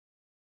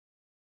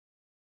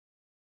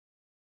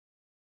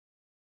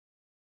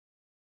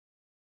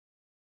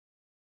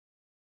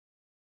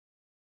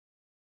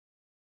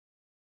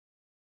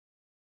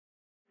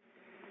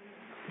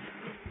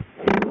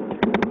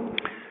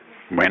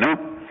Bueno,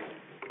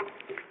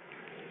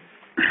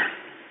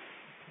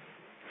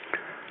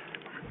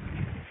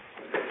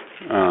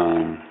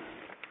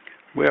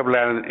 voy a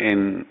hablar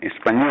en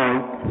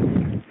español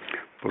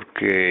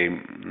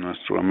porque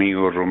nuestro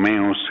amigo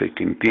Romeo sé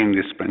que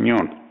entiende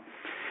español.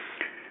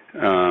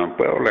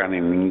 Puedo hablar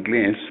en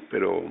inglés,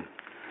 pero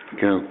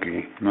creo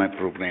que no hay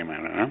problema,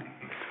 ¿verdad?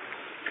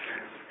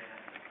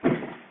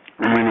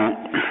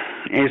 Bueno,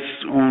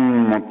 es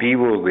un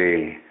motivo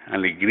de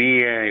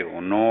alegría,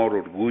 honor,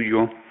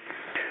 orgullo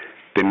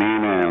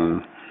tener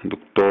al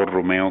doctor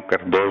Romeo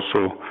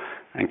Cardoso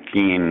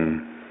aquí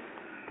en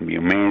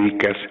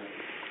Biomédicas.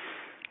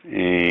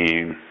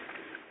 Él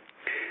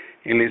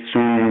es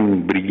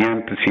un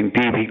brillante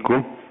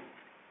científico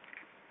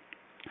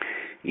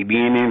y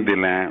viene de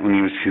la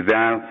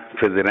Universidad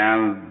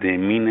Federal de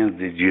Minas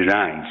de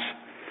Gerais,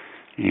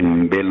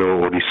 en Belo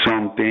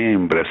Horizonte,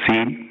 en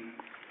Brasil.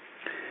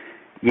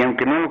 Y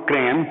aunque no lo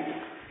crean,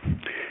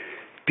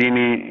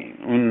 tiene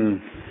un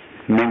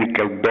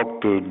Medical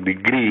Doctor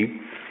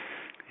Degree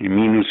en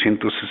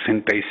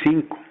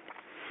 1965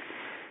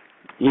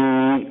 y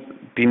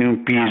tiene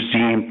un PhD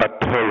en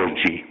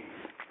Pathology,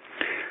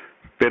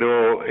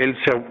 pero él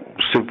se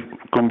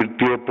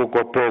convirtió poco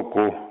a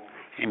poco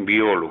en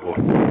biólogo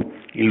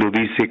y lo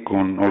dice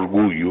con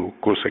orgullo,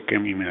 cosa que a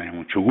mí me da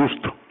mucho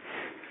gusto.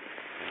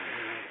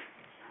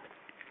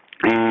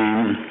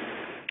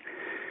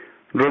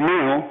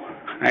 Romeo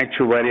ha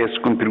hecho varias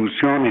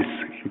contribuciones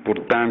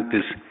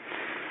importantes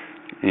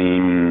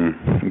en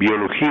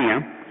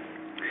biología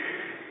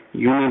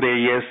y una de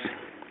ellas,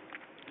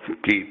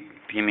 que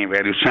tiene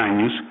varios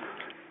años,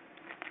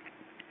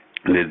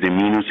 desde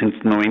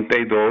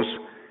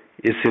 1992,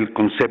 es el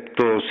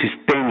concepto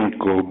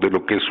sistémico de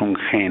lo que es un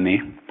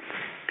gene.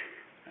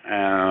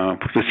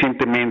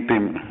 Recientemente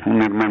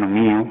un hermano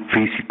mío,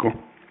 físico,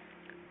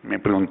 me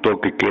preguntó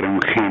qué era un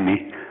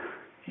gene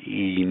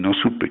y no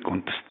supe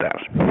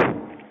contestar.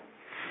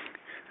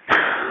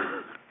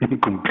 Muy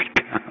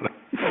complicado.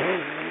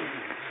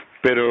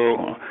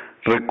 Pero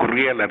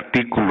recurrí al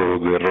artículo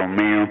de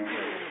Romeo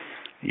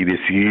y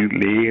decidí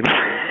leer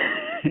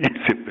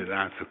ese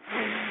pedazo.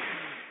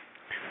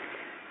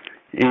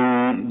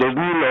 En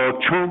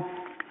 2008,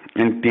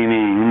 él tiene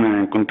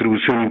una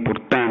contribución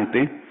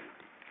importante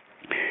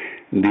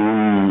de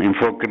un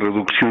enfoque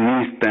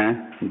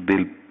reduccionista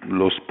de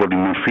los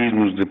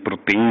polimorfismos de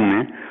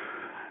proteína,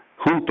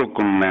 junto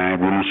con la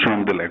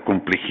evolución de la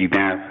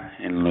complejidad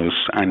en los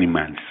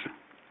animales.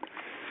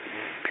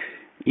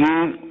 Y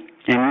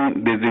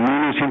desde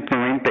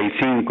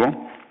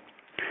 1995,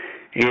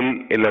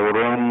 él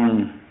elaboró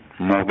un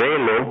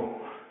modelo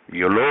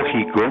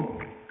biológico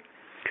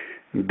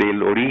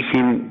del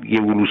origen y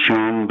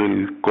evolución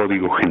del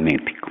código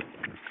genético.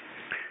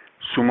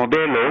 Su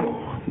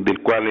modelo,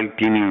 del cual él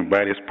tiene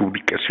varias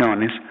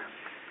publicaciones,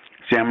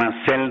 se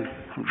llama Cell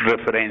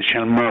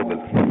Referential Model.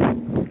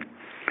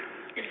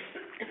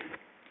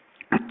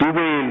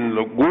 Tuve el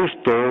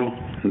gusto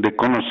de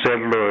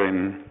conocerlo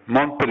en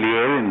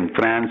Montpellier, en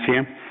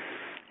Francia,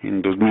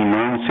 en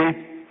 2011,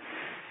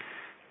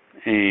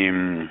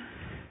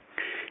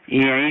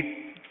 y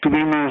ahí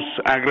tuvimos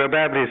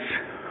agradables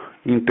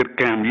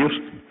intercambios.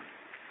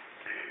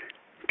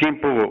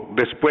 Tiempo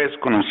después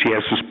conocí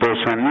a su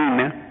esposa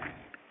Nina.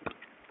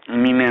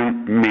 Nina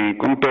me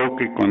contó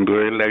que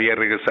cuando él había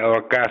regresado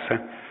a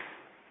casa,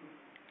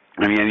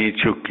 había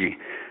dicho que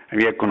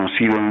había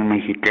conocido a un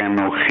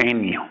mexicano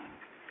genio.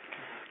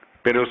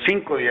 Pero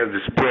 5 días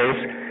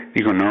después,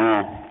 dijo,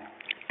 no,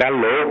 está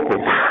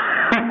loco.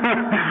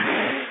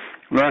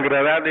 Lo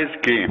agradable es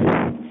que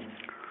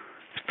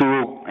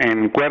estuvo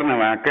en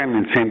Cuernavaca, en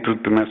el Centro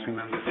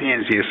Internacional de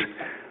Ciencias,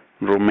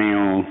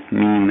 Romeo,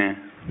 Nina,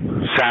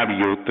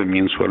 Sabio,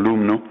 también su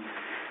alumno.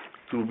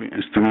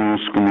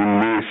 Estuvimos como un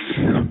mes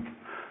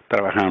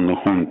trabajando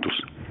juntos.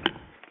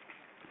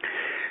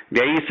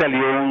 De ahí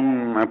salió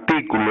un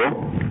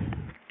artículo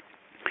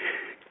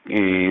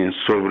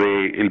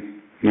sobre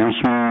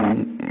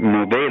un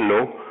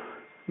modelo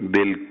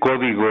del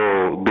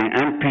código de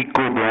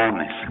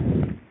anticodones,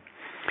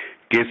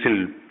 que es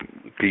el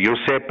que yo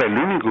sepa el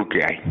único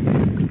que hay.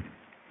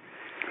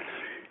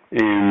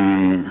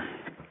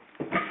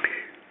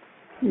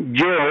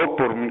 Yo,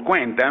 por mi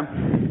cuenta,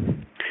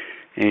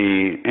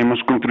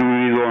 hemos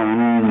contribuido a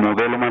un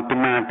modelo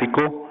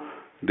matemático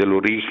del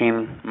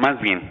origen,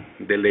 más bien,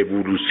 de la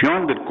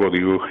evolución del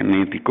código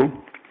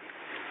genético,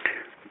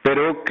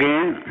 pero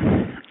que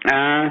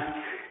ha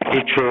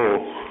hecho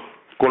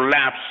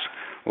collapse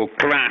o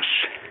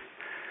crash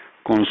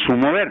con su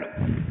modelo.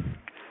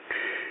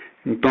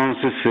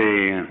 Entonces,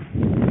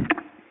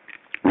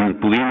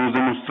 pudimos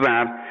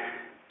demostrar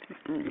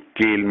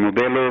que el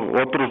modelo,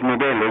 otros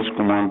modelos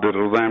como el de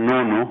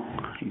Rodin-1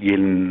 y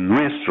el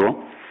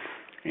nuestro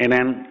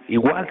eran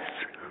iguales.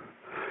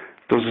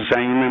 Entonces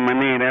hay una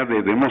manera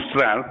de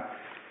demostrar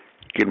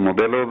que el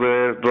modelo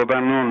de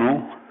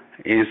Rodin-1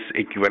 es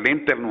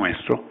equivalente al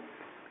nuestro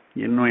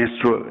y el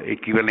nuestro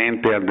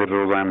equivalente al de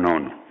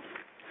Rodin-1.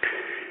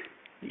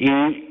 Y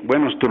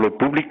bueno, esto lo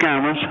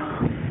publicamos,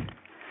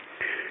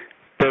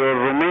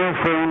 pero Romeo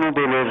fue uno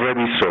uno de los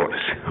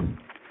revisores.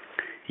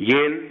 Y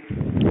él,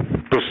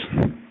 pues,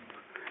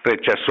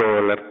 rechazó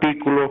el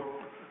artículo,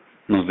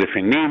 nos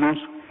defendimos,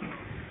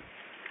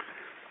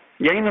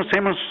 y ahí nos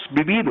hemos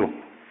vivido,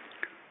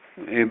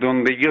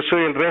 donde yo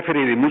soy el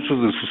referee de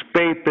muchos de sus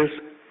papers,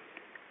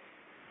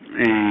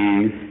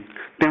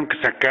 tengo que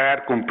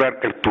comprar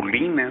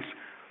cartulinas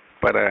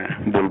para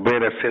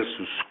volver a hacer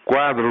sus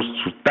cuadros,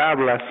 sus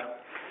tablas,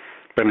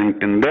 para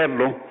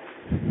entenderlo.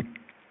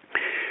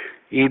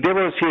 Y debo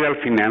decir al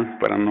final,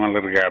 para no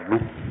alargarlo,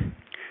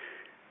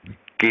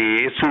 que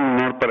es un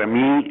honor para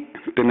mí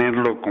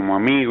tenerlo como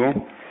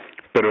amigo,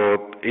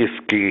 pero es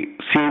que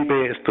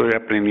siempre estoy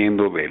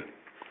aprendiendo de él.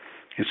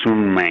 Es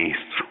un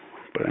maestro,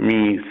 para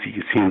mí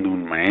sigue siendo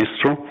un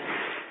maestro,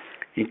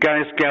 y cada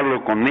vez que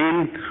hablo con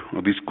él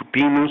o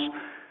discutimos,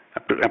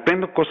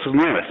 aprendo cosas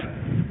nuevas.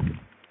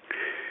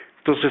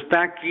 Entonces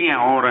está aquí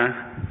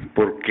ahora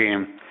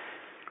porque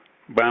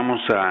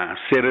vamos a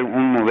hacer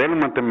un modelo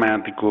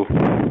matemático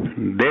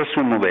de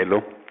su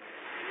modelo,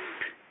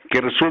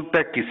 que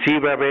resulta que sí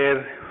va a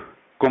haber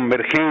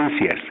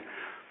convergencias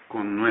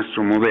con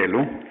nuestro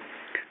modelo.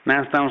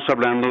 Nada, estamos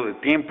hablando de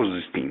tiempos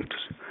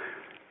distintos.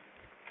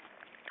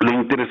 Lo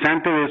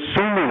interesante de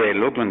su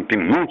modelo, bueno,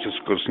 tiene muchas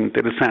cosas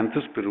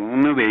interesantes, pero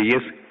una de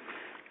ellas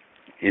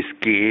es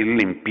que él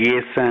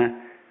empieza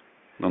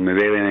donde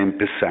debe de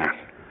empezar,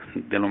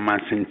 de lo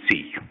más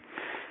sencillo,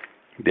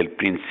 del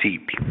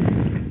principio.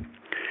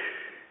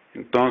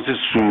 Entonces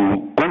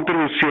su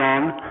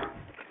contribución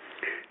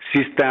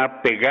sí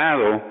está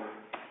pegado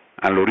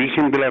al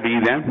origen de la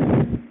vida,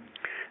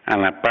 a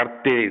la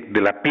parte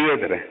de la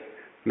piedra,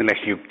 de la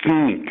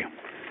geoquímica,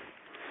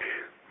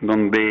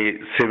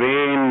 donde se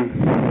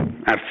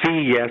ven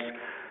arcillas,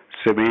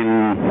 se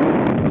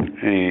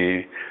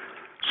ven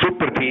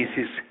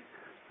superficies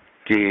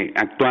que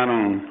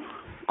actuaron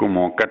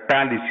como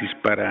catálisis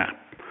para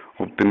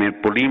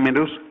obtener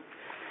polímeros.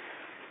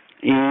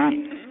 Y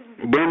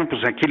bueno,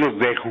 pues aquí los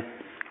dejo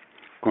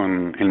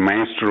con el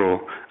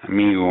maestro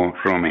amigo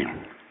Romeo.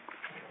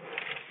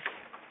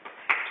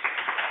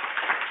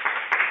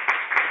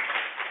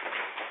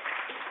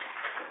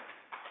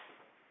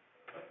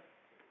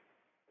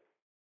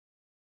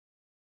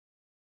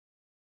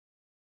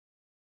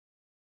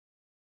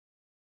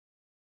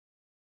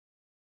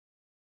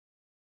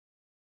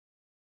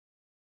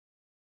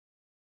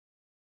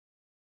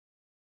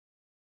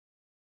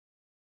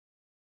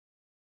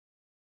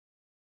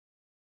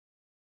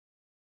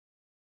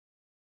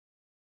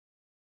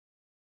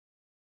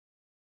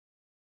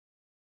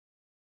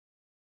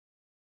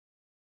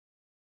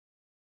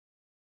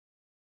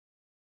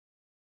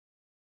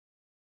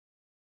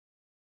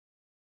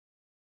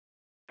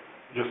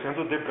 Yo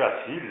siendo de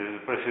Brasil,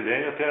 el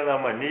presidente tiene la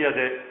manía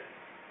de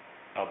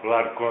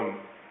hablar con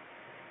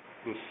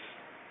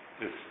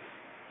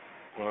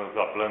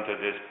la planta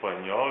de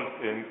español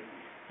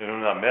en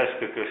una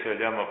mezcla que se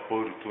llama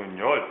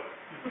portuñol,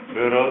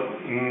 pero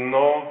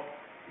no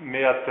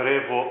me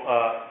atrevo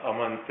a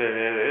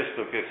mantener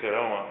esto, que será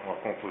una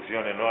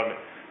confusión enorme.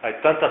 Hay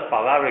tantas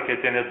palabras que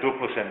tienen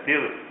duplo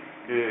sentido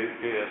que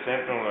es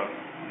siempre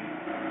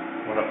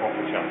una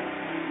confusión.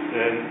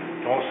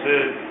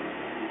 Entonces,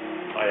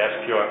 I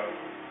ask your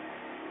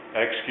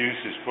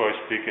excuses for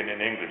speaking in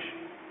English.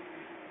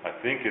 I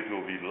think it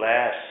will be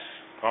less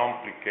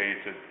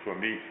complicated for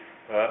me.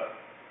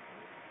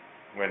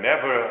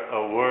 Whenever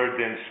a word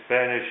in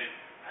Spanish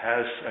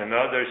has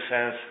another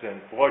sense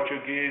than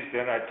Portuguese,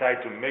 then I try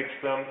to mix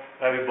them.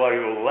 Everybody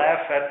will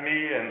laugh at me,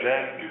 and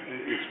then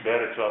it's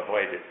better to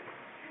avoid it.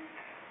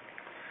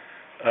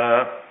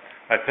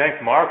 I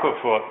thank Marco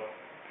for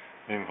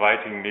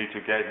inviting me to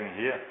get in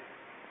here.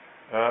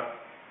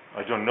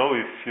 I don't know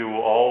if you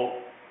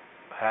all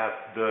have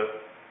the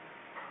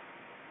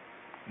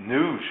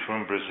news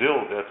from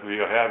Brazil that we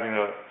are having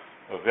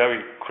a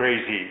very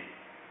crazy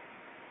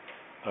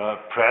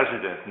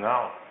president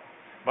now.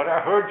 But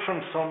I heard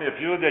from some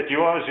of you that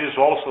yours is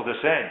also the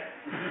same.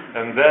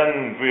 And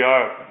then we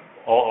are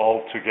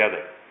all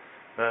together.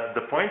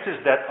 The point is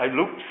that I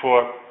looked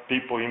for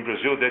people in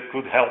Brazil that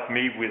could help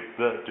me with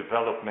the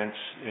developments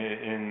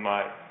in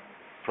my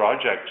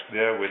projects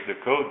there with the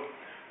code.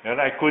 And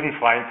I couldn't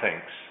find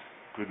things.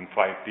 Couldn't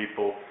find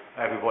people.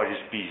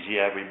 Everybody's busy,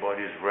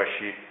 everybody's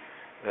rushy.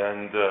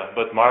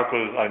 But Marco,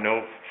 I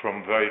know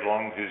from very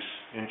long, he's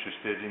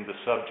interested in the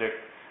subject,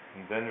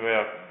 and then we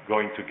are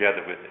going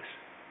together with this.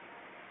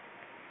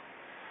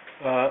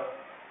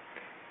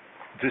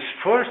 This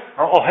first,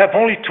 I'll have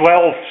only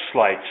 12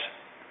 slides.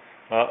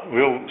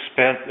 We'll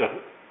spend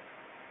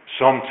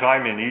some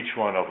time in each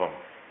one of them.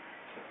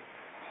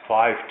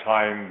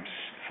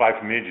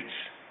 5 minutes.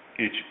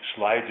 Each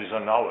slide is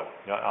an hour.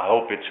 I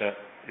hope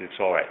it's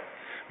all right.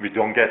 We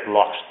don't get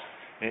lost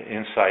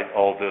inside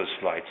all those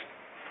slides.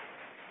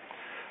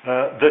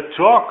 The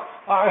talk,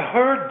 I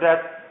heard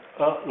that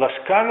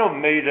Lascano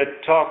made a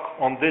talk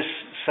on this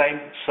same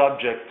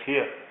subject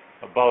here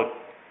about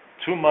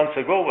 2 months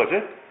ago, was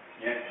it?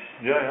 Yes.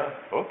 Yeah,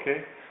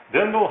 okay.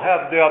 Then we'll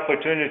have the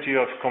opportunity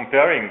of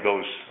comparing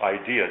those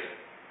ideas.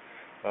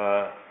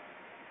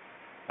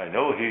 I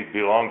know he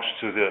belongs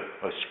to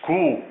a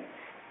school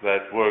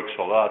that works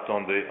a lot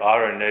on the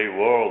RNA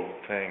world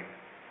thing,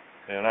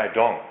 and I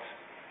don't.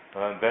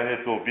 And then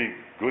it will be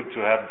good to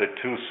have the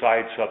two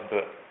sides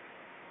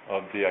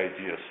of the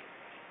ideas.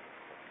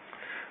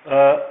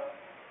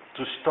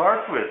 To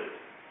start with,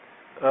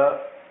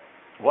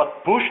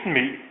 what pushed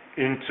me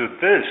into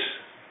this,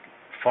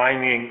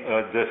 finding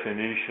a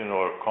definition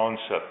or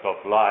concept of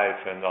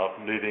life and of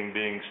living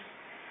beings,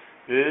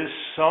 is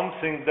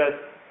something that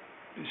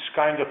is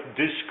kind of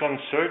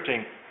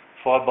disconcerting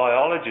for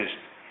biologists,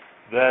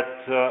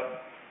 that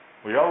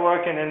we are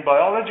working in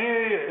biology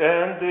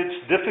and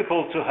it's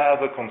difficult to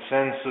have a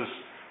consensus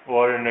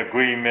or an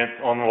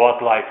agreement on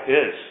what life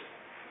is.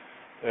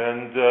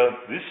 And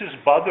this is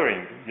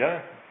bothering,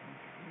 yeah?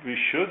 We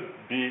should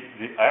be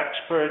the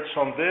experts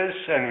on this,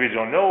 and we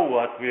don't know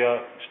what we are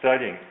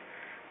studying.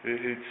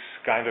 It's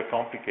kind of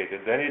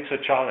complicated. Then it's a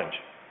challenge.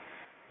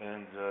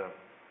 And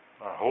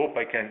I hope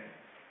I can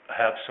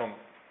have some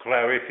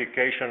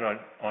clarification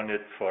on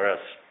it for us.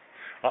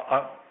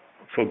 I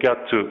forgot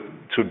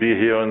to be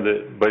here on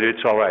but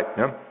it's all right.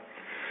 Yeah?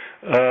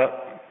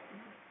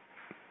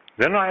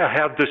 Then I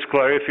have this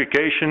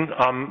clarification.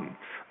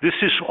 This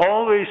is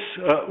always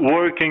a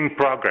work in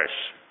progress.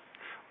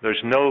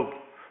 There's no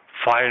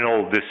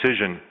final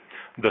decision.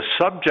 The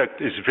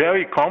subject is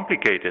very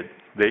complicated.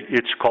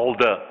 It's called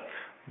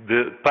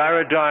the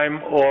paradigm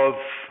of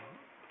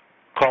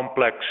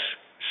complex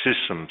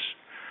systems.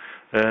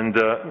 And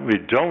we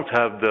don't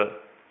have the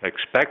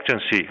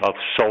expectancy of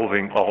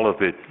solving all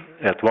of it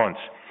at once.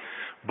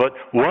 But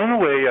one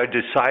way I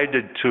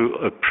decided to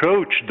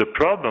approach the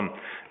problem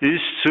is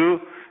to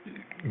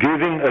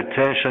giving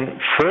attention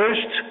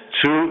first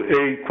to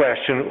a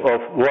question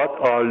of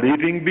what are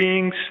living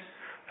beings,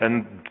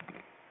 and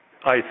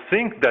I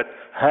think that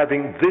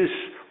having this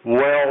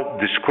well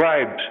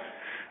described,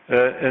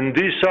 and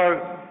these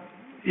are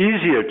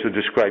easier to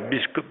describe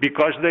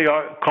because they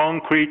are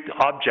concrete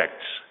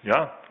objects,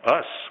 yeah?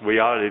 Us, we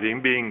are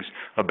living beings,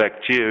 a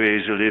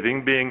bacteria is a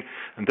living being,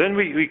 and then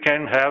we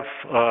can have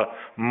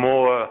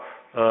more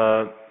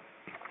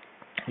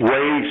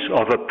ways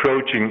of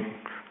approaching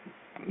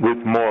with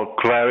more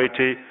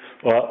clarity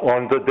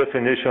on the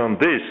definition of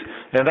this.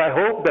 And I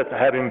hope that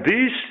having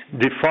these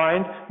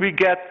defined, we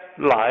get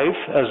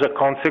life as a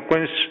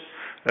consequence,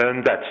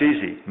 and that's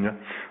easy. You know?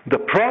 The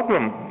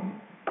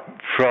problem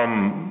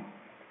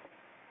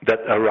that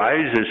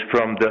arises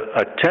from the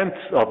attempts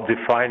of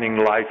defining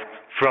life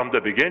from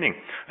the beginning.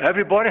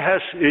 Everybody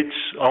has its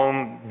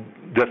own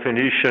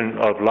definition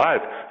of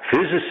life.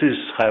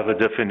 Physicists have a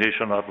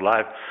definition of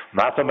life.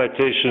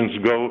 Mathematicians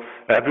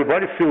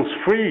everybody feels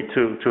free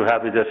to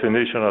have a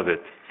definition of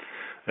it.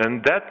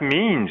 And that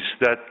means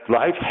that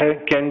life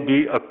can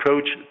be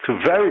approached to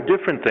very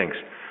different things.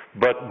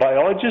 But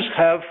biologists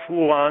have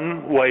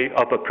one way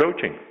of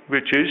approaching,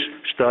 which is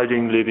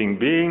studying living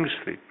beings.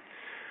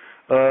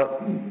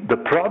 The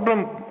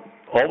problem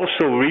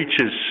also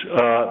reaches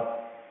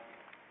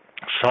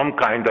some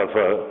kind of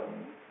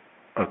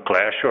a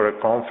clash or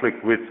a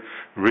conflict with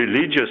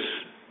religious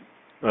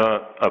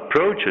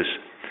approaches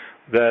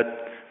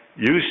that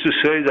used to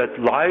say that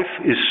life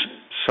is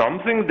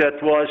something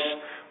that was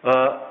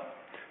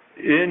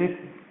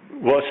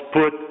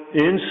put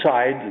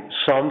inside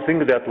something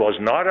that was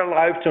not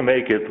alive to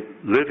make it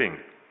living.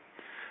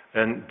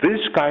 And this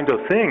kind of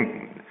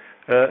thing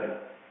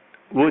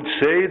would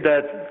say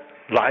that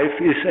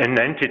life is an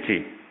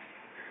entity.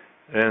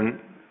 And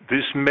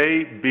this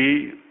may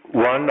be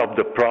one of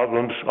the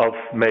problems of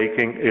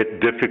making it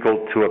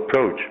difficult to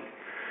approach.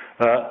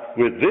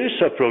 With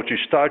this approach, it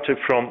started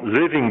from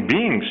living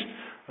beings.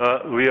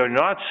 We are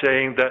not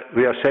saying that,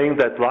 we are saying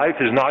that life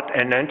is not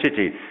an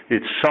entity.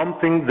 It's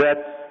something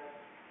that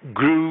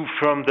grew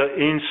from the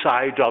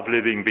inside of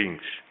living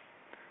beings.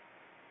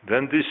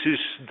 Then this is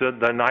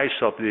the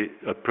nice of the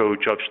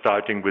approach of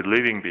starting with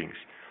living beings.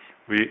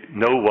 We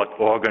know what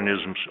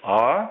organisms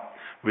are,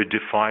 we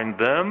define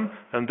them,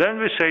 and then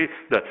we say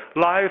that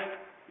life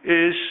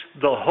is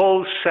the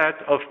whole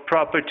set of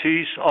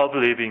properties of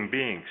living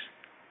beings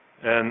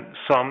and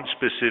some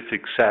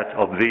specific set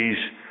of these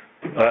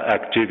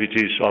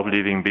activities of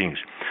living beings.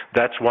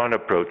 That's one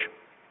approach.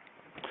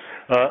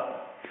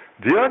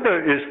 The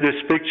other is this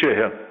picture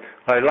here.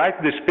 I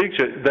like this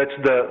picture. That's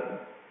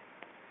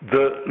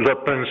Le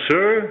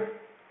Penseur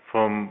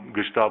from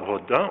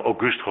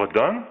Auguste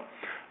Rodin,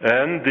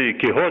 and the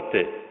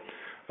Quixote.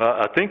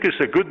 I think it's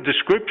a good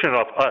description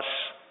of us.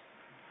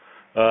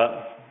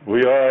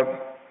 We are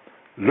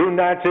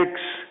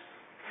lunatics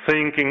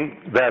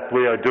thinking that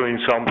we are doing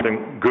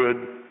something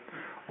good,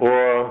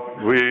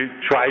 or we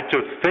try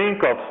to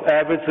think of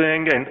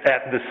everything and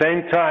at the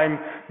same time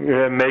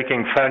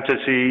making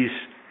fantasies.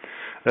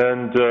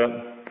 And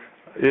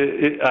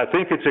I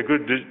think it's a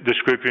good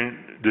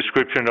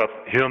description of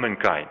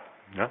humankind.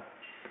 Yeah?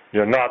 We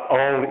are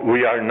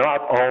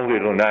not only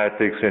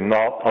lunatics and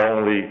not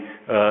only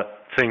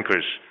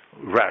thinkers,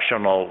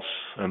 rationals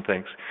and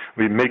things.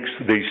 We mix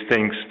these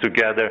things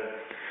together.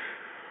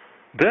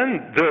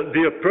 Then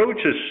the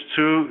approaches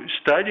to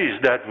studies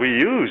that we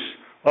use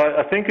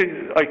I think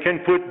I can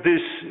put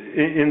this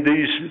in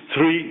these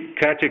three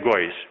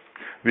categories.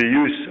 We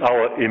use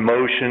our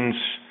emotions,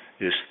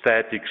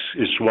 aesthetics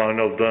is one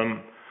of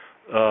them,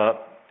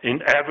 in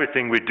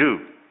everything we do.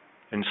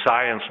 And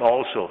science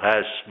also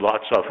has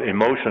lots of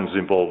emotions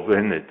involved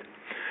in it.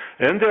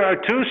 And there are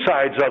two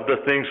sides of the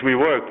things we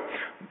work.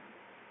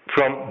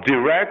 From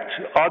direct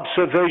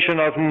observation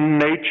of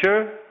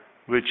nature,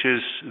 which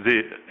is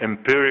the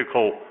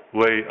empirical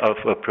way of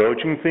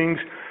approaching things,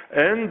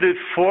 and the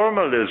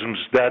formalisms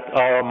that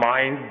our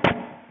mind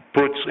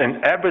puts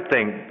in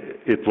everything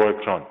it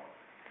works on.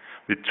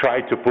 We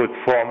try to put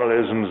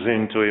formalisms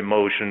into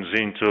emotions,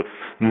 into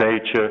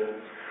nature.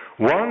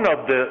 One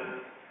of the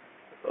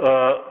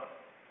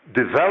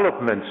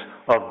developments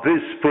of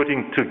this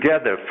putting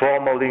together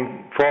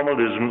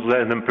formalisms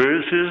and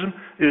empiricism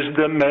is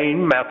the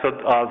main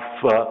method of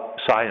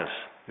science,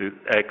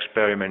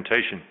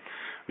 experimentation.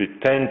 We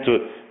tend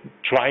to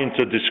trying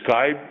to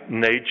describe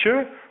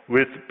nature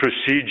with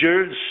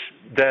procedures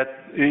that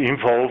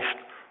involve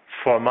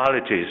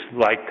formalities,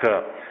 like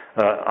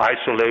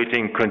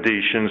isolating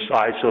conditions,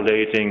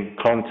 isolating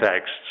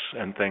contexts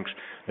and things,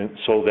 and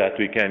so that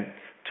we can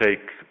take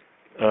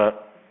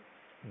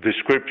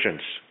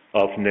descriptions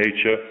of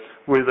nature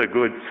with a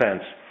good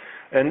sense.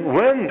 And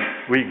when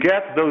we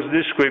get those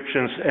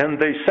descriptions and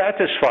they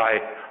satisfy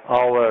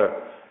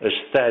our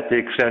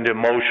aesthetics and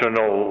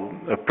emotional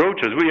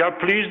approaches, we are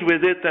pleased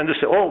with it and they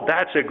say, oh,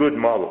 that's a good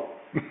model.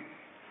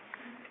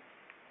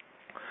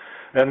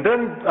 And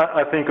then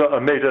I think I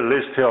made a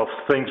list here of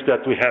things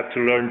that we have to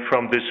learn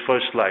from this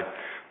first slide.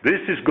 This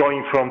is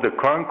going from the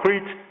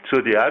concrete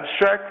to the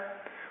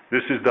abstract.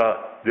 This is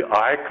the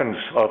icons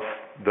of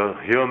the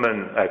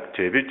human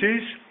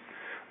activities,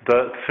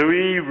 the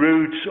three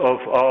roots of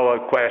our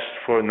quest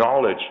for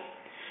knowledge.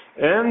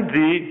 And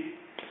the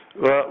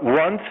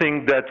one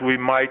thing that we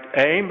might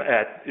aim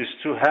at is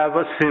to have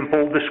a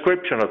simple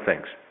description of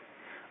things.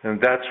 And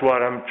that's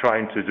what I'm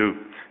trying to do,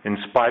 in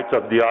spite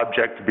of the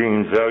object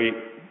being very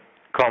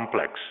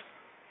complex.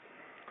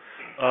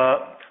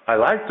 I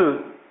like to,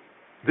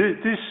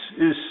 this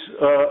is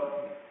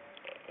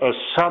a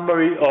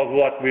summary of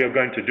what we are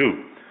going to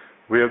do.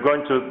 We are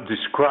going to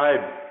describe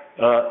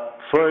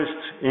first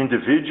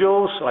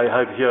individuals. I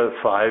have here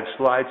 5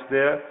 slides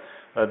there.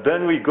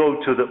 Then we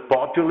go to the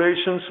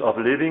populations of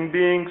living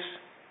beings,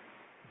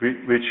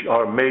 which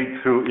are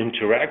made through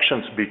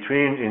interactions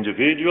between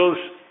individuals.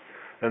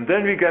 And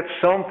then we get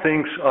some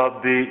things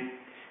of the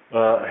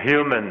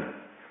human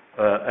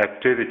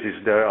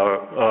activities that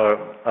are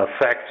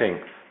affecting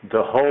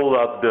the whole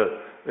of the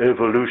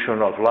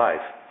evolution of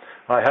life.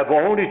 I have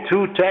only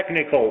 2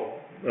 technical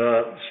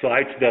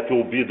slides that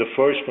will be the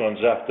first ones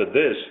after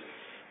this,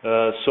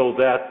 so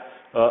that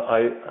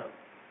I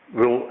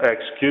will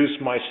excuse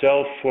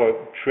myself for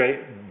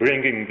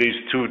bringing these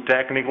 2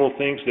 technical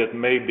things that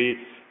may be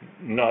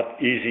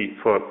not easy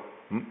for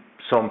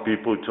some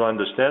people to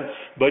understand,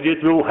 but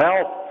it will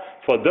help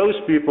for those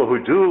people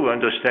who do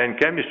understand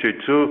chemistry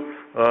to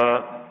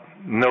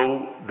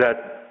know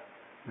that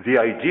the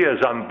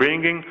ideas I'm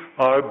bringing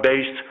are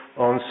based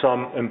on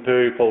some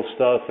empirical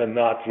stuff and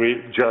not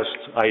just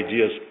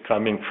ideas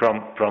coming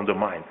from the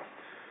mind.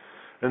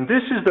 And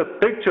this is the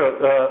picture,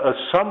 a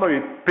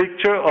summary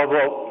picture of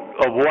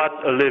what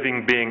a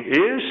living being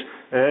is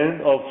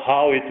and of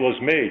how it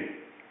was made.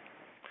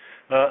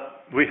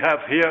 We have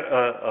here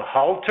a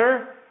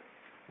halter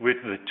with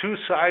the 2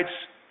 sides.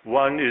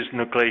 One is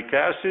nucleic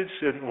acids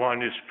and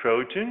one is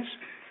proteins.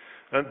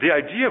 The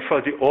idea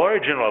for the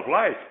origin of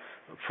life,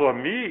 for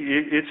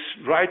me, it's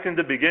right in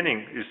the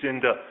beginning. It's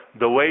in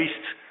the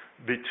waist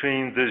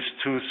between these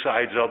 2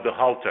 sides of the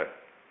halter.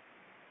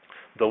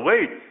 The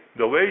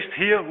waist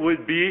here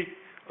would be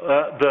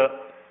the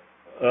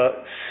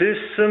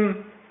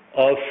system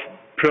of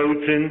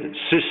protein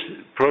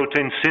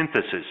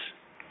synthesis.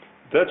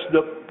 That's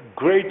the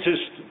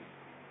greatest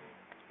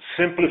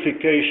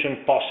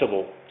simplification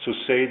possible, to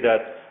say that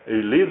a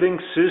living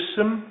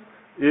system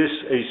is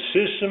a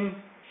system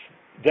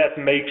that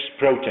makes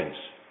proteins.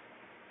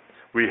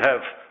 We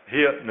have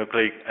here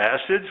nucleic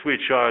acids,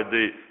 which are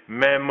the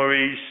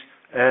memories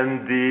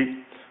and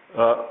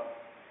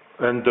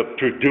the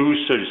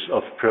producers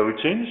of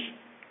proteins.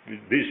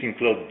 These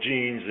include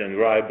genes and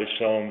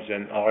ribosomes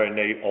and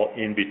RNA all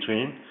in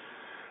between.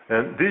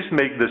 And this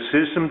makes the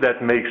system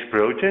that makes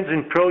proteins,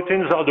 and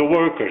proteins are the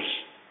workers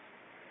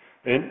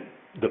and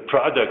the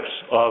products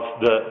of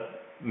the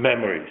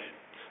memories.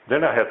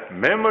 Then I have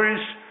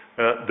memories,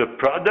 the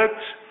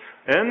products,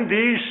 and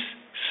these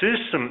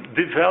systems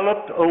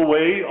developed a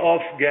way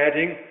of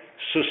getting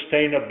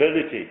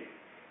sustainability,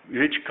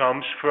 which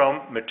comes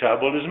from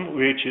metabolism,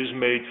 which is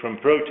made from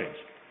proteins.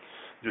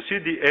 You see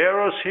the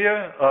arrows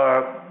here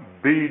are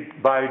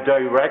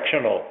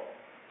bidirectional.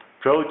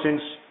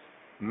 Proteins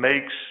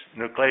makes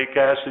nucleic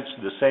acids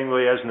the same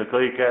way as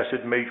nucleic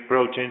acid makes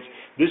proteins.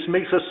 This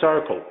makes a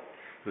circle.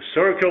 The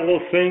circular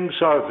things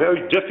are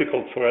very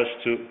difficult for us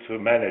to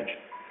manage,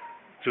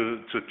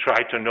 to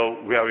try to know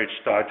where it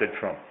started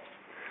from.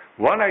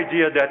 One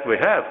idea that we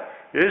have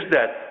is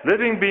that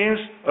living beings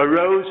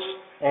arose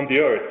on the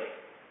Earth.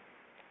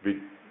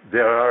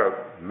 There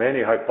are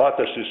many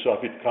hypotheses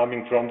of it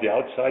coming from the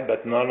outside,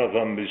 but none of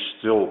them is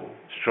still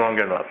strong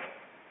enough.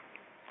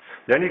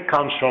 Then it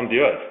comes from the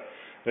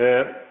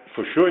Earth.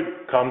 For sure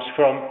it comes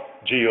from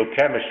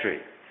geochemistry.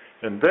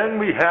 And then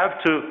we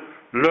have to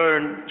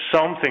learn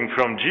something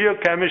from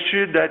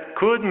geochemistry that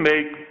could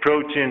make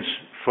proteins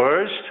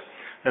first,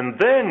 and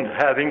then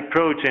having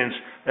proteins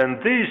and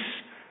this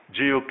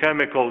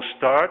geochemical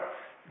start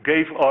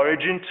gave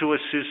origin to a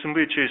system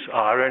which is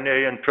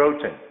RNA and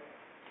protein.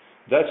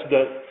 That's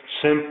the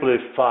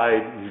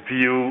simplified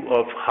view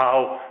of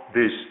how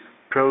this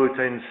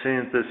protein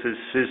synthesis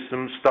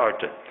system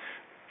started.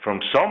 From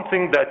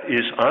something that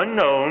is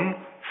unknown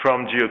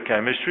from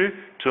geochemistry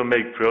to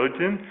make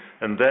protein,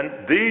 and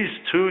then these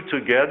two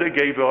together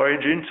gave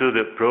origin to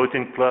the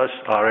protein plus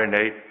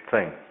RNA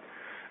thing.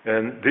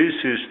 And this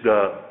is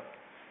the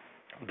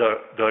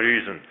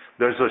reason.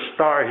 There's a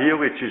star here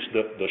which is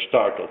the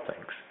start of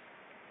things.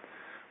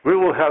 We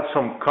will have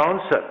some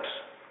concepts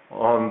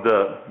on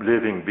the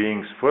living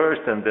beings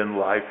first and then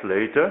life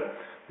later.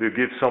 We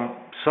give some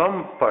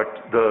part,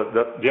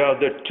 there are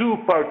the two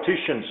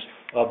partitions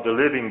of the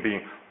living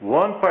being.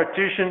 One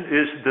partition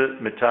is the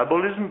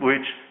metabolism,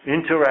 which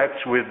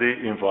interacts with the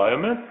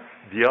environment.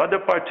 The other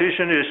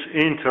partition is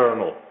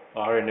internal,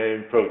 RNA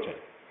and protein.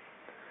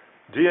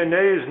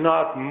 DNA is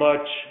not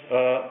much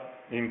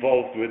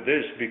involved with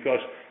this because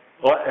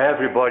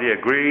everybody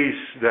agrees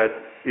that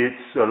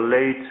it's a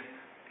late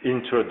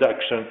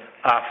introduction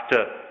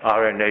after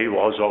RNA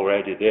was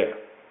already there.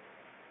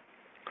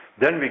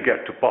 Then we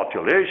get to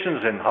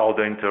populations and how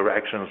the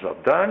interactions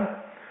are done,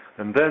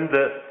 and then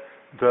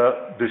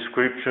the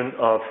description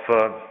of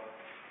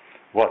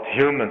what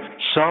humans,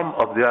 some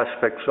of the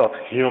aspects of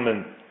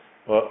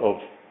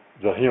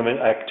the human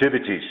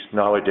activities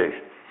nowadays.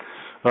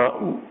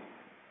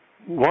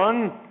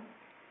 One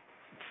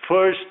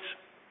first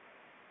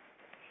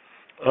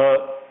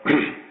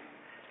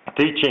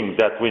teaching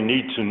that we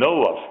need to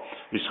know of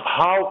is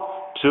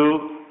how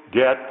to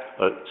get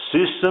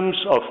systems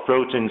of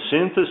protein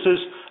synthesis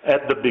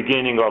at the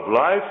beginning of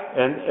life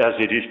and as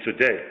it is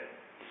today.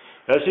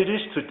 As it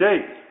is today,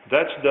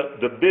 that's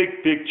the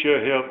big picture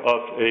here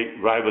of a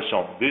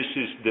ribosome. This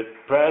is the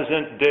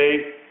present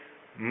day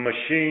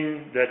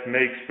machine that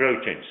makes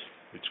proteins.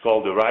 It's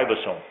called the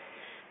ribosome.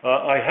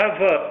 I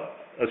have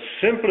a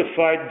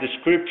simplified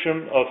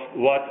description of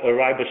what a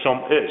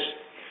ribosome is.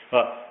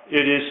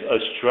 It is a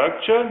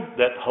structure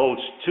that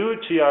holds two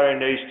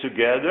tRNAs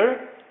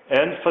together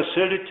and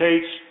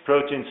facilitates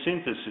protein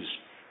synthesis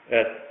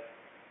at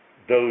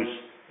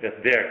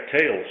their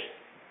tails,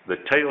 the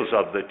tails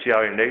of the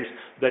tRNAs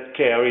that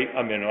carry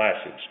amino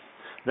acids.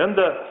 Then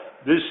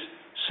this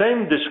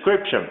same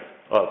description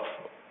of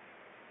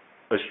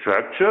a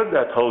structure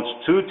that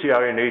holds two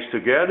tRNAs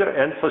together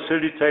and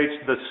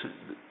facilitates the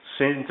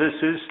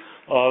synthesis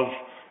of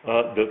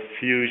the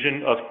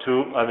fusion of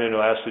two amino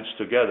acids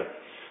together.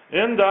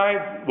 And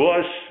I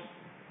was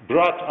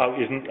brought, I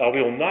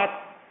will not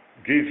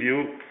give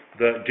you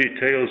the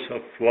details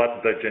of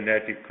what the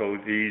genetic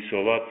code is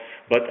or what,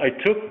 but I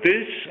took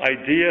this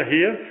idea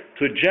here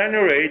to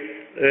generate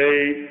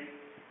a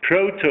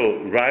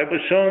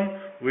proto-ribosome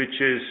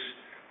which is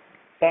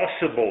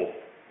possible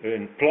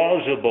and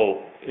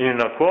plausible in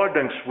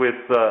accordance with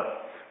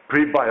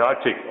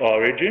prebiotic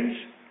origins,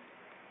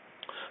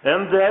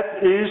 and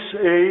that is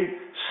a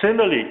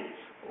simile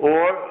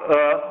or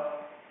a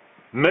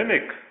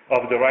mimic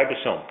of the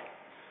ribosome.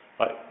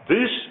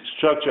 This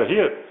structure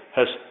here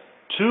has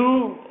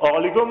two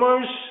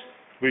oligomers,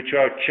 which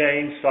are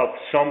chains of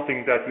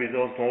something that we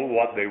don't know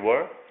what they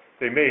were.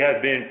 They may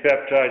have been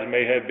peptides,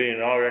 may have been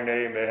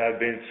RNA, may have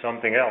been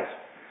something else.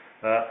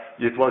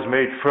 It was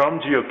made from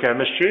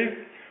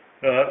geochemistry,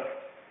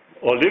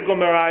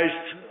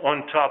 oligomerized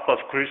on top of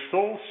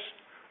crystals,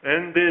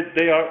 and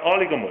they are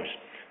oligomers.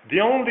 The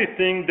only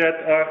thing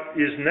that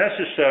is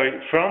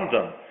necessary from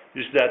them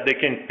is that they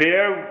can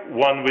pair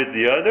one with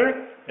the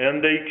other,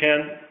 and they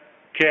can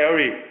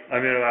carry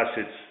amino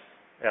acids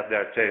at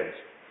their tails.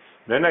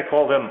 Then I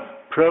call them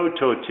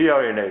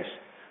proto-tRNAs,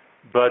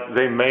 but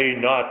they may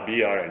not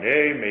be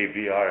RNA, may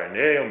be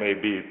RNA, or may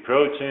be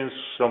proteins,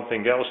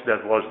 something else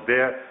that was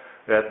there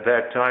at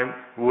that time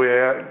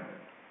where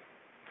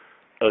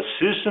a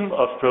system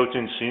of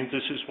protein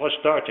synthesis was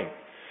starting.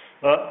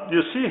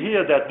 You see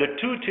here that the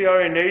two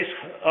tRNAs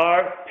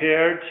are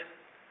paired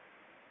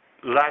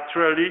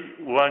laterally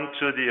one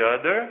to the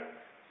other,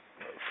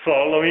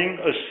 following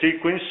a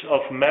sequence of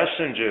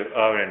messenger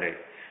RNA.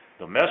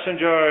 The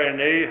messenger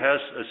RNA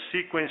has a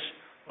sequence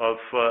of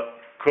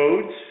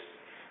codes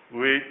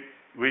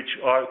which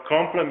are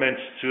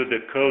complements to the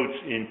codes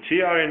in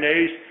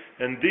tRNAs,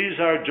 and these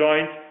are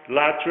joined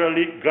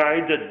laterally,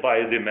 guided by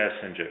the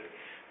messenger.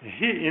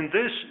 In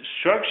this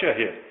structure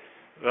here,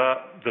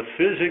 the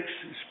physics,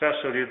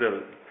 especially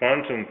the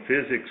quantum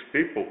physics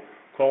people,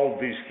 call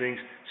these things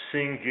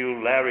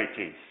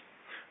singularities.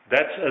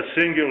 That's a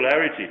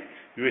singularity.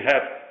 We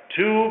have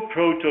two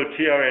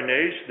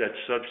proto-tRNAs that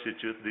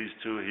substitute these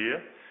two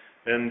here,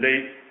 and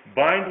they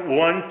bind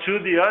one to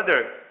the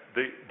other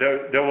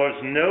There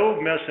was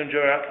no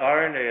messenger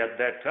RNA at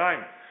that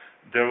time.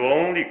 There were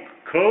only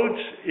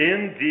codes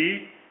in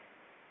the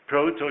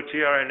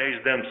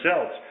proto-tRNAs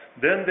themselves.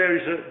 Then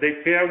they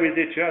pair with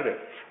each other.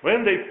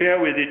 When they pair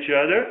with each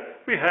other,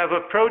 we have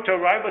a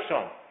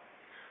proto-ribosome,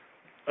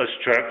 a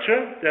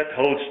structure that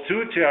holds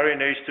two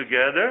tRNAs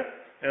together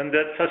and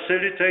that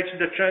facilitates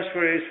the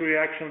transferase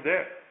reaction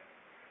there.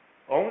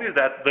 Only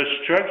that the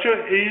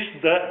structure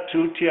is the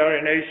two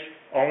tRNAs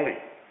only.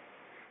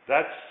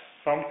 That's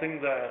something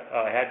that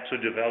I had to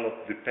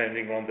develop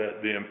depending on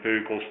the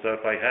empirical stuff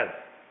I had.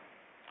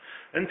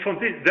 And from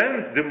this,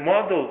 then the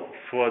model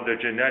for the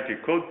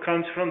genetic code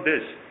comes from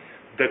this.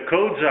 The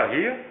codes are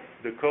here,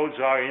 the codes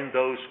are in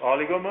those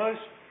oligomers,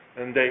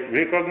 and they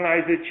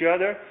recognize each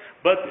other,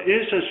 but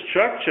it's a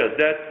structure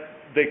that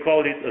they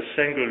call it a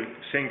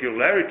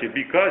singularity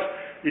because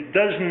it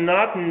does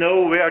not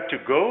know where to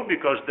go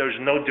because there's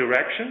no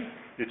direction.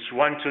 It's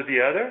one to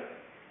the other.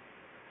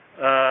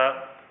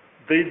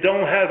 They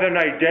don't have an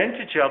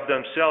identity of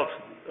themselves.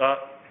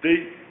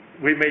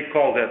 We may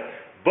call them.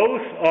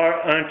 Both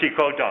are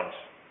anticodons,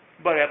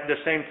 but at the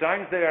same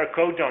time, they are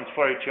codons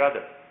for each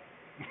other.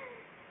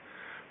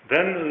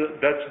 Then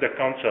that's the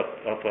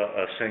concept of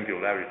a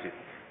singularity.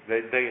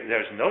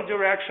 There's no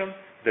direction.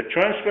 The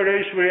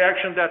transferase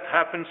reaction that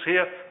happens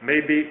here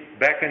may be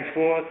back and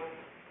forth.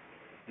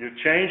 You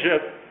change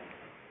it.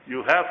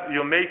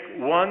 You make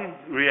one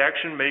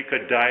reaction, make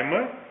a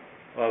dimer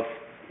of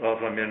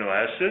amino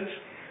acids.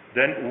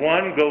 Then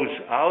one goes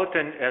out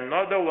and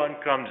another one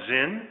comes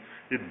in.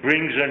 It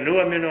brings a new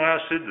amino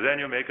acid. Then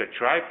you make a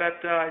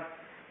tripeptide.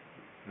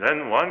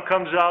 Then one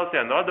comes out,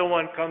 another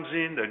one comes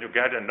in. Then you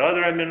get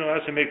another amino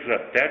acid, makes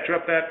a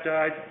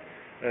tetrapeptide.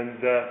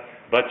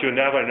 But you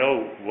never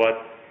know what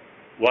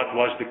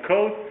was the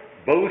code.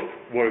 Both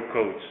were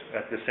codes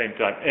at the same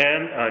time,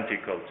 and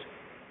anticodes.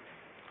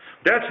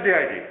 That's the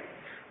idea.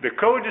 The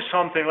code is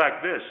something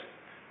like this.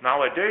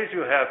 Nowadays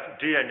you have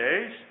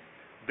DNAs.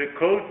 The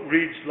code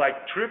reads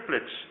like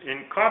triplets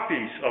in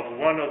copies of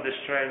one of the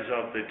strands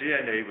of the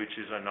DNA, which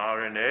is an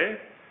RNA,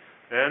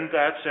 and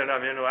that's an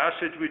amino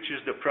acid, which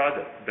is the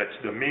product. That's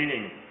the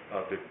meaning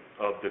of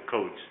the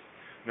codes.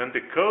 Then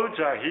the codes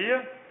are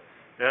here,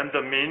 and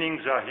the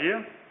meanings are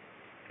here.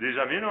 These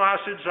amino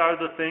acids are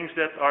the things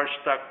that are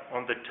stuck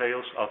on the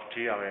tails of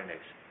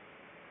tRNAs.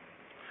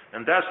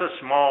 And that's a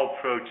small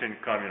protein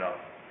coming out.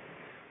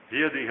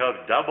 Here we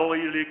have double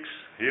helix.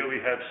 Here we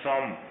have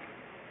some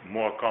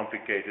more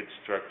complicated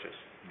structures.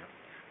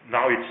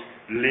 Now it's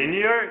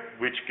linear,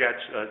 which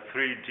gets a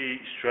 3D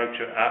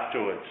structure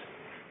afterwards.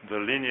 The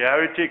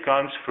linearity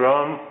comes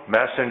from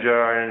messenger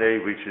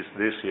RNA, which is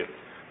this here.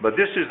 But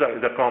this is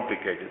the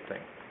complicated thing.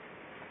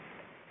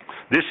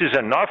 This is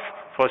enough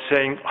for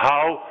saying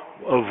how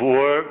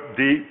were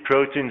the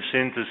protein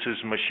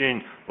synthesis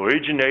machine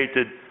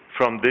originated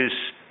from this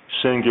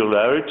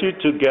singularity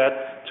to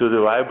get to the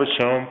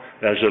ribosome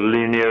as a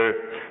linear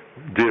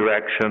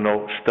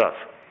directional stuff.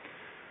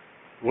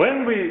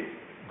 When we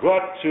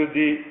got to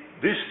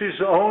this is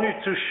only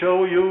to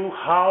show you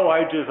how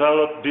I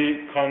developed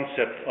the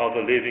concept of a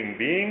living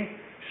being,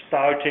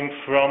 starting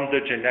from the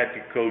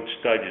genetic code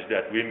studies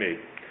that we made.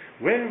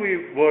 When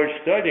we were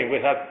studying,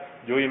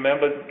 do you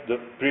remember the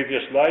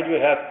previous slide? We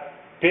have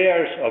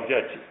pairs of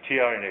the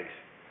tRNAs.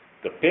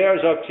 The pairs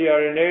of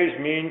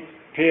tRNAs mean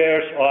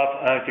pairs of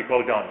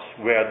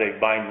anticodons, where they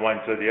bind one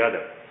to the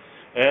other.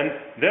 And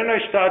then I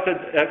started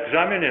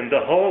examining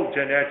the whole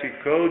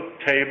genetic code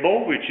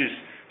table, which is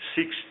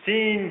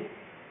 16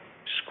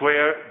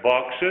 square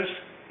boxes.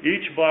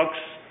 Each box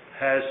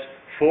has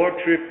 4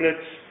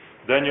 triplets.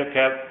 Then you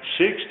have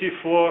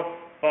 64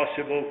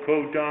 possible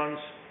codons.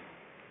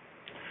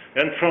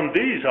 And from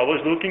these, I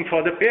was looking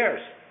for the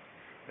pairs.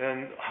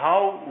 And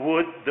how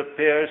would the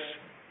pairs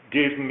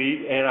give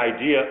me an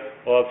idea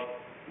of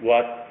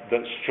what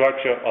the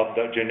structure of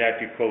the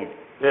genetic code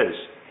is?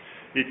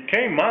 It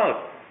came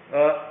out,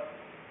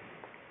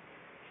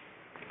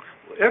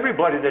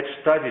 everybody that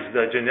studies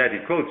the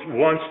genetic codes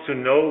wants to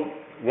know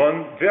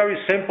one very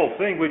simple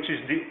thing, which is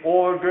the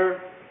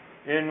order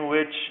in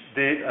which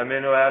the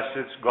amino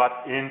acids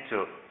got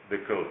into the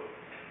code,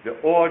 the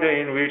order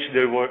in which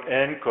they were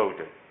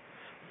encoded.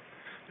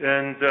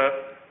 And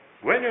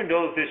when you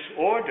know this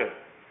order,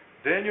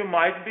 then you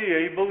might be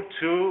able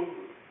to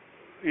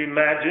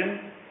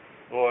imagine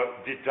or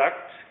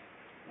deduct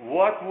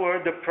what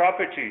were the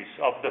properties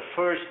of the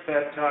first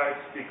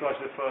peptides, because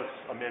the first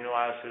amino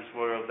acids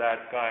were of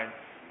that kind,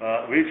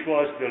 which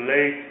was the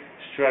late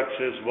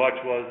structures, what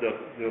was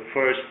the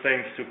first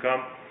things to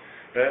come.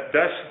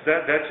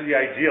 That's the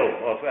ideal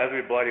of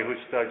everybody who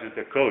studies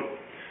the code.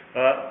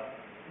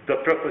 The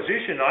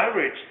proposition I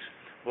reached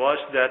was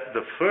that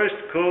the first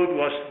code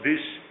was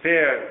this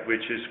pair,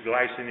 which is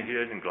glycine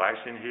here and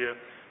glycine here.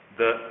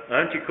 The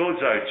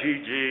anticodes are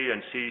GG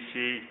and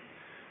CC.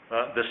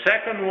 The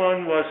second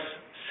one was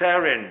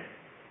serine,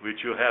 which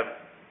you have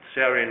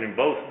serine in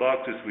both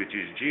boxes, which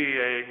is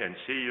GA and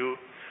CU.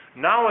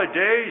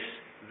 Nowadays,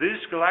 this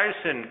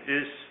glycine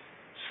is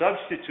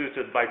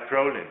substituted by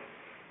proline.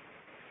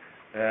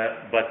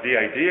 But the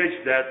idea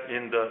is that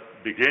in the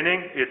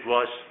beginning it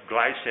was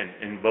glycine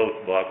in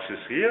both boxes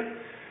here.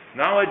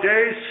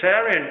 Nowadays,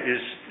 serine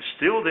is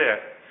still there.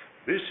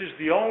 This is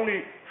the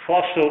only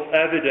fossil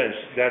evidence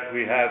that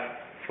we have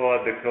for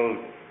the code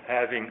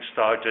having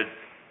started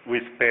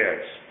with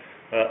pairs.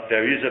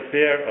 There is a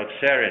pair of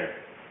serine,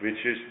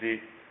 which is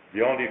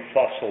the only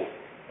fossil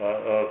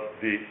of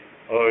the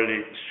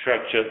early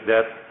structure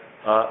that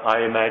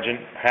I imagine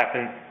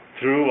happened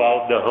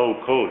throughout the whole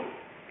code.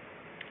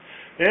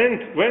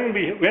 And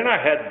when I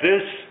had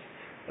this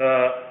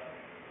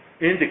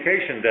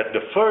indication that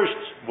the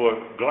first were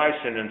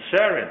glycine and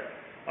serine,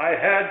 I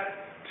had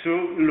to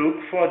look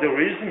for the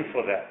reason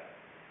for that.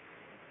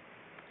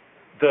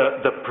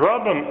 The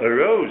problem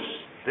arose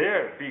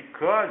there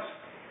because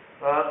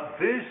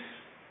this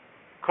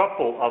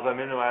couple of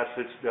amino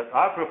acids that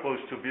are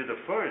proposed to be the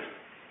first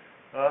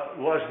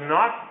was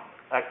not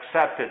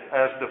accepted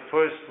as the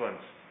first ones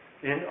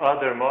in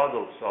other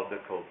models of the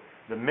code.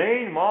 The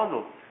main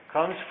model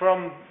comes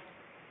from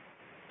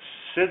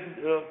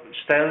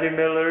Stanley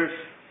Miller's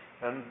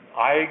and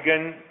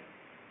Eigen,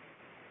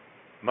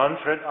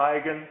 Manfred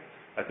Eigen.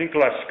 I think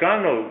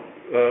Lascano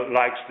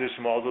likes this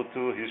model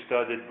too. He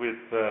studied with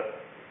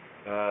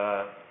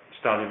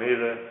Stanley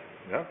Miller.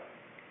 Yeah?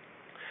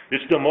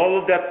 It's the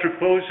model that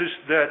proposes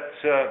that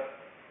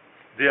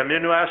the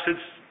amino acids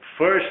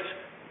first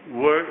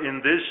were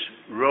in this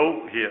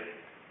row here,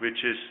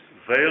 which is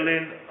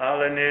valine,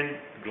 alanine,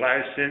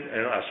 glycine,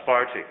 and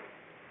aspartic.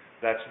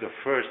 That's the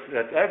first,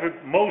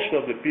 most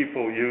of the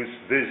people use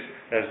this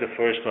as the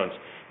first ones.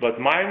 But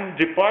mine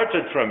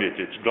departed from it.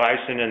 It's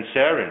glycine and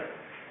serine.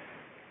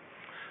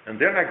 And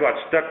then I got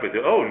stuck with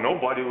it. Oh,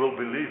 nobody will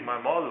believe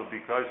my model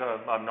because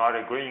I'm not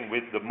agreeing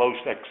with the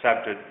most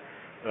accepted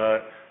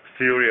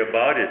theory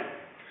about it.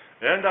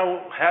 And I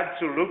had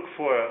to look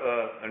for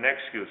an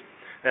excuse.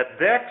 At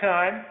that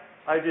time,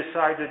 I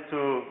decided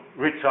to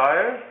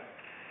retire.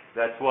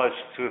 That was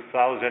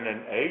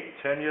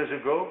 2008, 10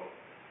 years ago.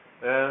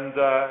 And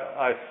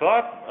I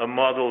thought a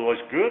model was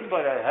good,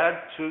 but I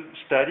had to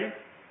study.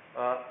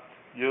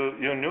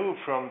 You knew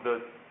from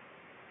the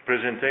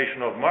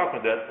presentation of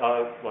Marco that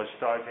I was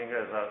starting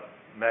as a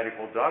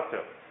medical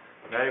doctor.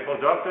 Medical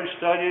doctors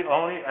study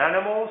only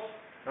animals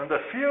and a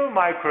few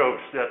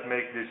microbes that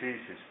make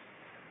diseases.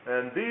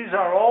 And these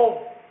are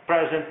all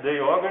present-day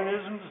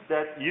organisms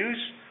that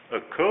use a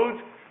code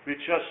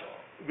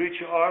which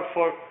are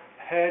for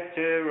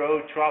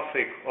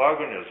heterotrophic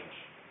organisms.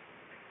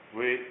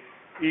 We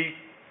eat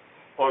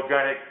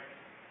organic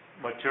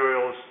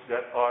materials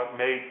that are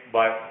made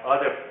by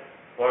other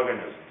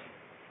organisms.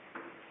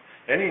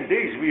 And in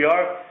these, we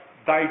are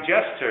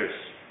digesters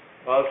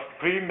of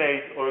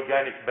pre-made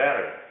organic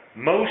matter,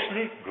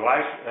 mostly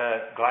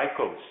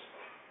glycos.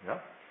 Yeah?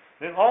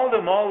 And all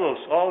the models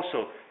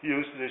also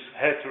use this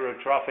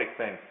heterotrophic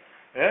thing.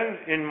 And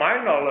in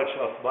my knowledge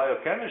of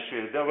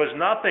biochemistry, there was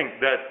nothing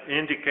that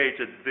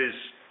indicated this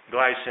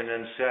glycine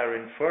and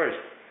serine first.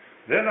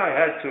 Then I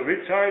had to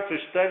retire to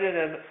study,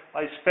 and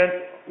I spent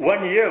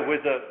 1 year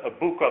with a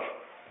book of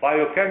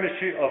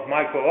biochemistry of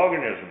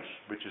microorganisms,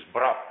 which is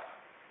Brock,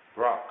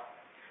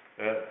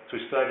 to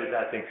study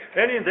that thing.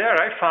 And in there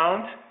I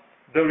found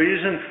the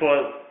reason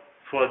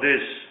for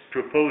this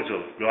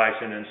proposal,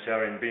 glycine and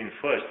serine being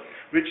first,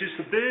 which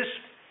is this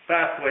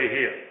pathway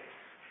here.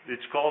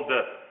 It's called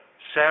the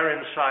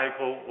serine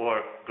cycle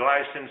or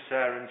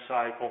glycine-serine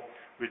cycle,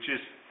 which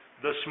is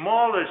the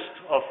smallest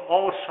of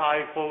all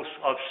cycles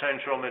of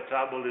central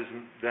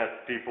metabolism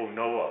that people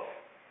know of.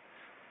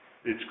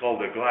 It's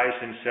called the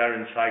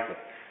glycine-serine cycle.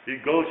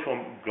 It goes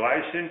from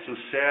glycine to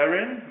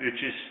serine,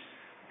 which is,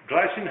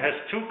 glycine has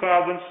 2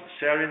 carbons,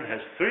 serine has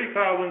 3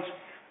 carbons.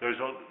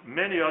 There's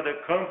many other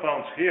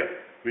compounds here,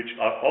 which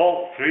are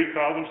all 3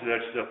 carbons.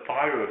 That's the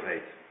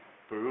pyruvate,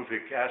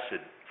 pyruvic acid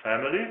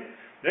family.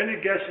 Then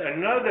it gets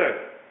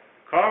another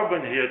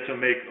carbon here to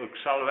make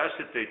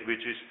oxaloacetate,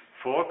 which is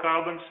 4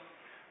 carbons.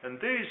 And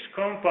these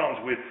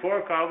compounds with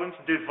 4 carbons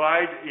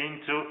divide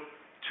into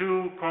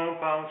 2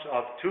 compounds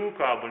of 2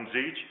 carbons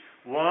each.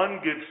 One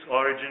gives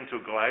origin to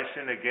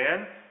glycine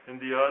again, and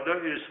the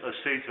other is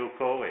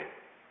acetyl-CoA.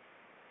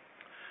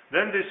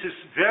 Then this is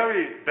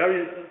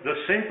the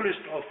simplest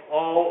of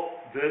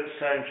all the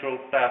central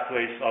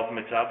pathways of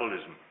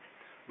metabolism,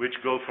 which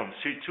go from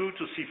C2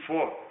 to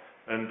C4.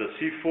 And the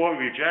C4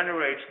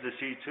 regenerates the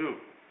C2.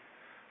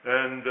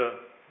 And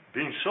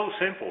being so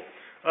simple,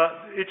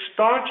 it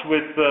starts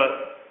with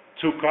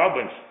 2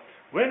 carbons.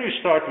 When you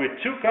start with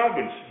 2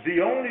 carbons, the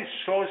only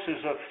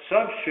sources of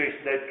substrates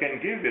that can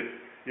give it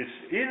is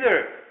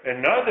either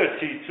another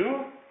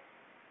C2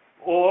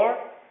 or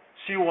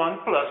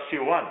C1 plus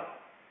C1.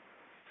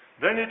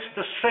 Then it's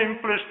the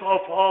simplest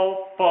of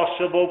all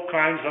possible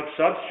kinds of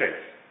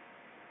substrates.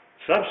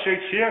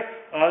 Substrates here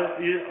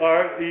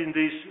are in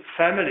this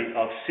family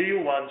of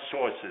C1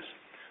 sources.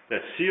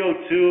 That's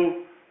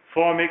CO2,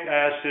 formic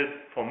acid,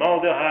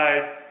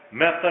 formaldehyde,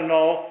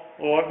 methanol,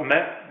 or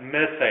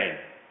methane.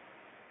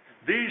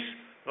 These,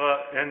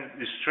 and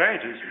it's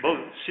strange, both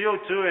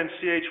CO2 and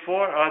CH4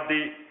 are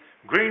the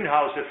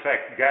greenhouse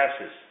effect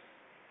gases.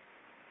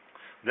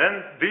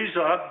 Then these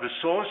are the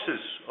sources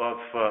of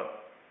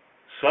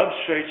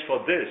substrates for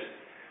this.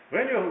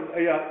 When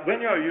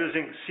you are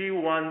using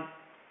C1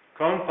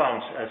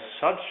 compounds as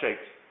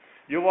substrates,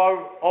 you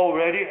are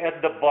already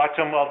at the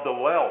bottom of the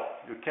well.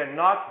 You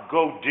cannot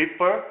go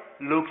deeper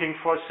looking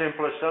for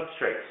simpler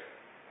substrates.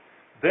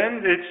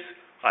 Then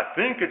I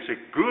think it's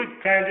a good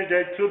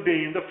candidate to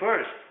be in the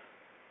first.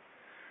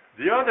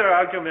 The other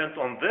argument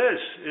on this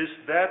is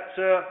that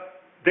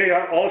they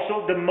are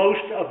also the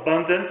most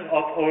abundant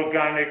of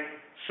organic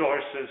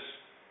sources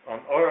on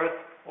Earth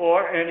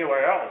or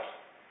anywhere else.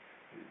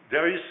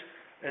 There is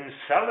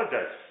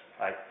Enceladus,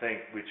 I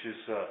think, which is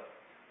a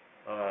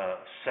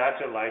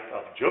satellite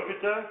of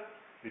Jupiter,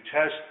 which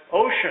has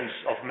oceans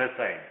of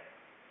methane.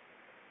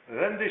 And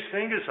then this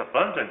thing is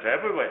abundant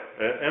everywhere.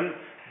 And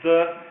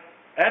the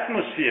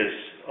atmospheres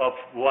of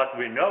what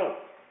we know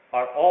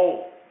are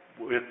all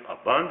with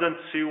abundant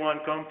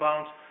C1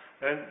 compounds.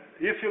 And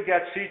if you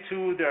get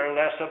C2, they're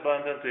less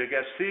abundant. You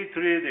get C3,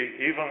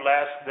 they're even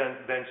less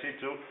than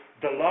C2.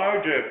 The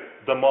larger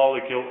the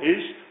molecule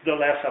is, the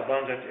less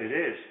abundant it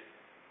is.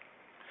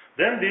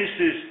 Then this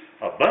is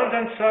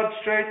abundant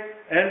substrate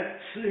and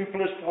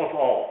simplest of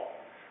all,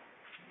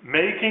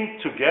 making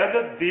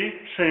together the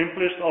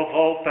simplest of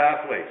all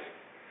pathways.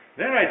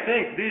 Then I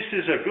think this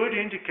is a good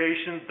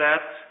indication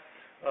that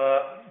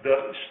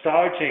the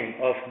starting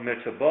of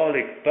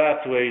metabolic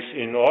pathways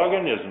in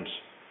organisms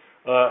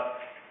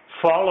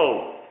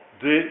follow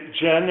the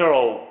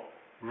general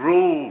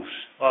rules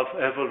of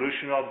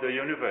evolution of the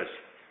universe.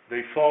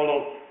 They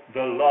follow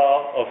the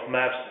law of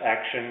mass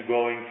action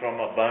going from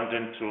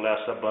abundant to less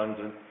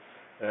abundant,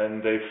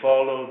 and they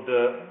follow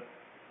the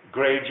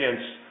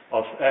gradients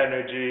of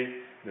energy,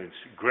 the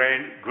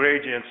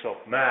gradients of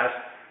mass,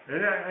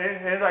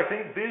 and I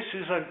think this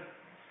is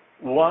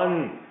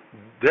one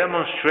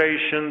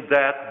demonstration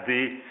that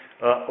the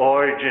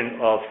origin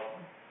of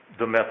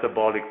the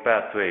metabolic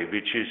pathway,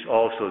 which is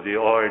also the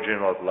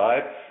origin of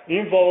life,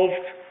 involved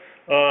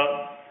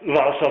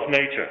laws of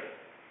nature,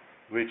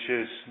 which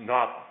is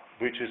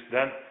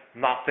then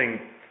nothing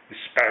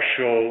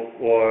special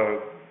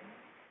or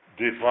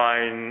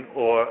divine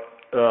or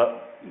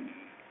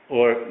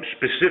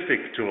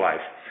specific to life.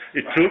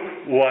 It took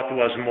what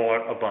was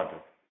more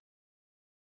abundant.